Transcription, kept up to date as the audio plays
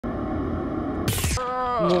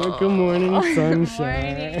Good morning,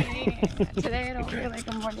 sunshine. Today I don't feel like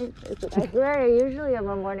a morning person. I swear I usually am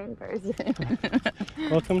a morning person.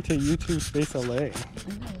 Welcome to YouTube Space LA.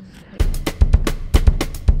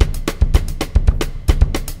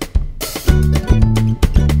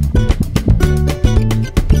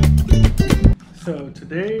 So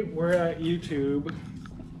today we're at YouTube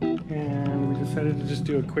and we decided to just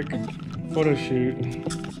do a quick photo shoot.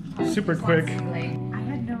 Super quick.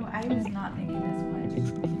 I was not thinking this much.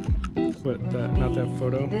 What, not that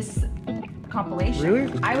photo? This compilation.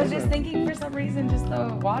 Really? I was just thinking for some reason just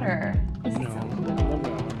the water. This No, is so I cool. love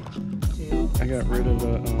that one. I got rid of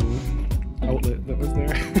the outlet that was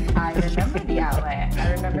there. I remember the outlet.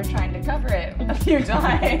 I remember trying to cover it a few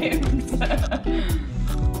times.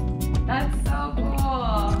 That's so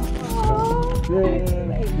cool. Yay!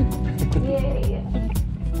 Yay.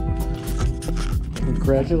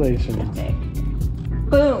 Congratulations.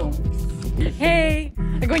 Boom. Hey,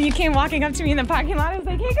 like when you came walking up to me in the parking lot, I was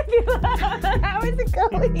like, hey, Kapila, how is it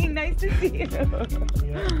going? Nice to see you.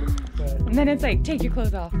 Yeah, and then it's like, take your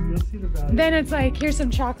clothes off. you'll see the value. Then it's like, here's some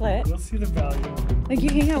chocolate. You'll see the value. Like you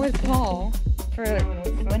hang out with Paul for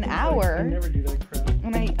an hour. I never do that crap.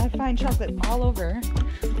 And I find chocolate all over.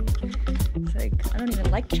 It's like, I don't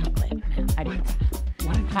even like chocolate. I do.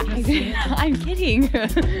 I'm kidding.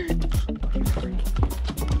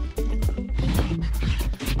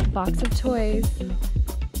 Box of toys.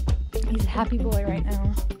 He's a happy boy right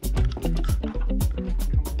now.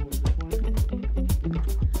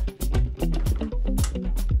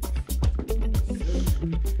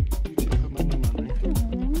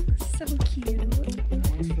 So cute.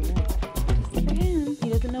 For him. He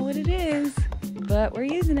doesn't know what it is, but we're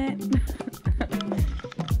using it.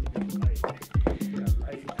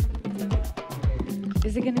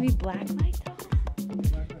 Is it gonna be black light though?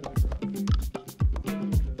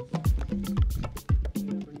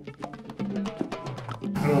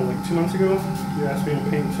 I don't know, like 2 months ago, you asked me to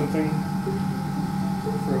paint something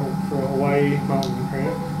for a Hawaii mountain,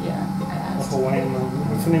 right? Yeah, I A asked. Hawaiian mountain.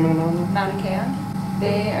 What's the name of the mountain? Mauna Kea.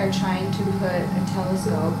 They are trying to put a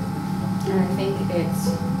telescope, and I think it's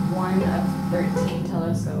one of 13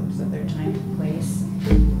 telescopes that they're trying to place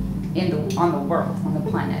on the world, on the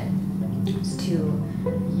planet, to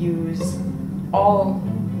use all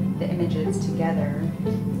the images together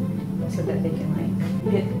so that they can like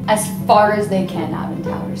get as far as they can out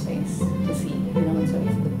into outer space to see, you know. And so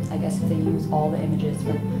I guess if they use all the images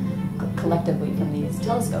from collectively from these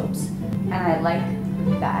telescopes, and I like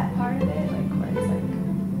that part of it, like where it's like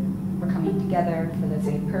we're coming together for the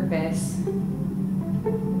same purpose,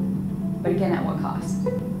 but again, at what cost?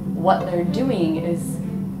 What they're doing is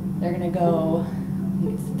they're gonna go,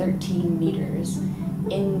 it's 13 meters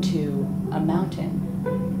into a mountain.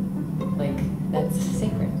 Like, that's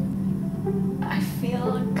sacred. I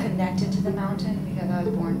feel connected to the mountain because I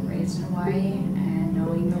was born and raised in Hawaii, and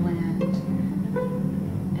knowing the land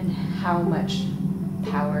and how much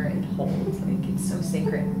power it holds. Like, it's so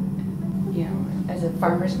sacred. You know, as a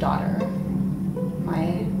farmer's daughter,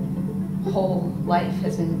 my whole life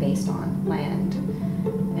has been based on land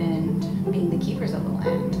and being the keepers of the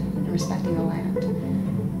land and respecting the land.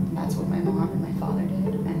 That's what my mom and my father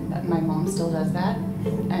did, and my mom still does that.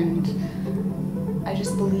 And I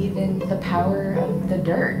just believe in the power of the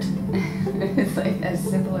dirt. It's like as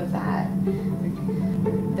simple as that.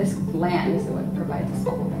 This land is what provides us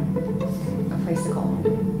all a place to call home.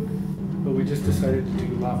 But we just decided to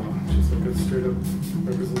do lava, just like a straight up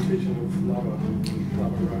representation of lava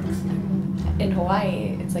rocks. In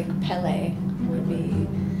Hawaii, it's like Pele would be,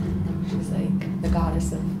 she's like the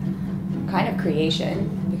goddess of kind of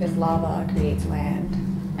creation, because lava creates land.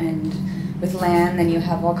 And with land, then you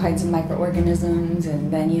have all kinds of microorganisms, and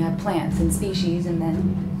then you have plants and species, and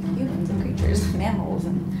then humans and creatures, mammals,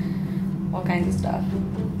 and all kinds of stuff.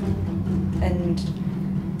 And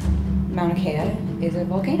Mauna Kea is a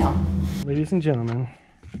volcano. Ladies and gentlemen,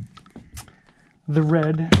 the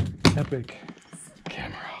red epic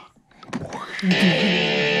camera. That's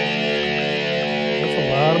a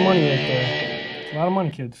lot of money right there. A lot of money,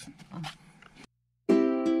 kids.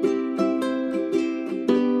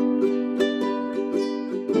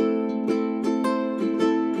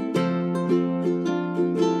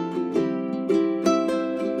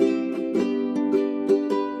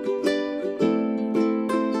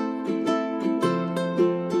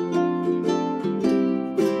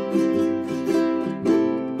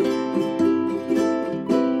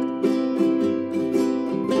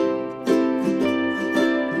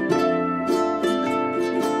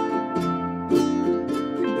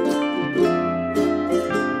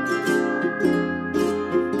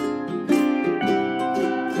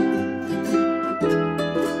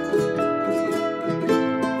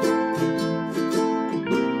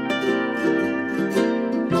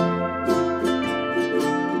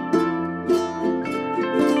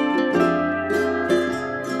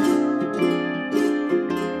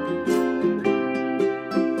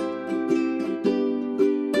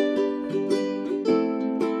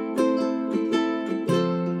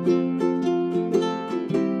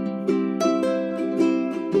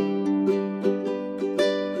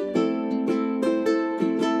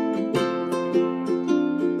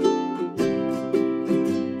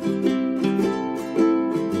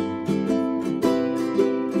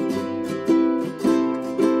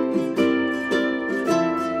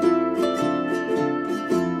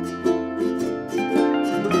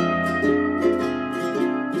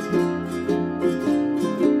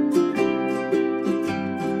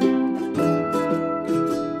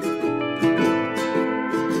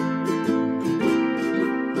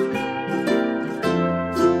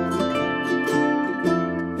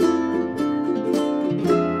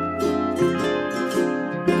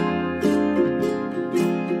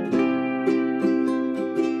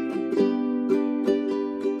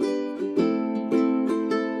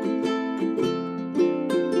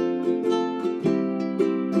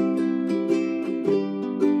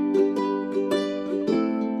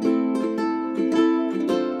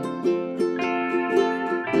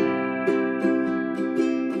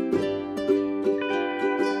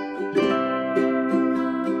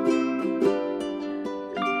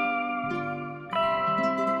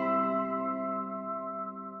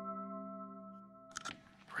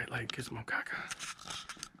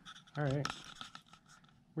 All right.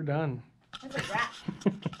 We're done. That's a wrap.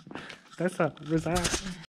 That's a result.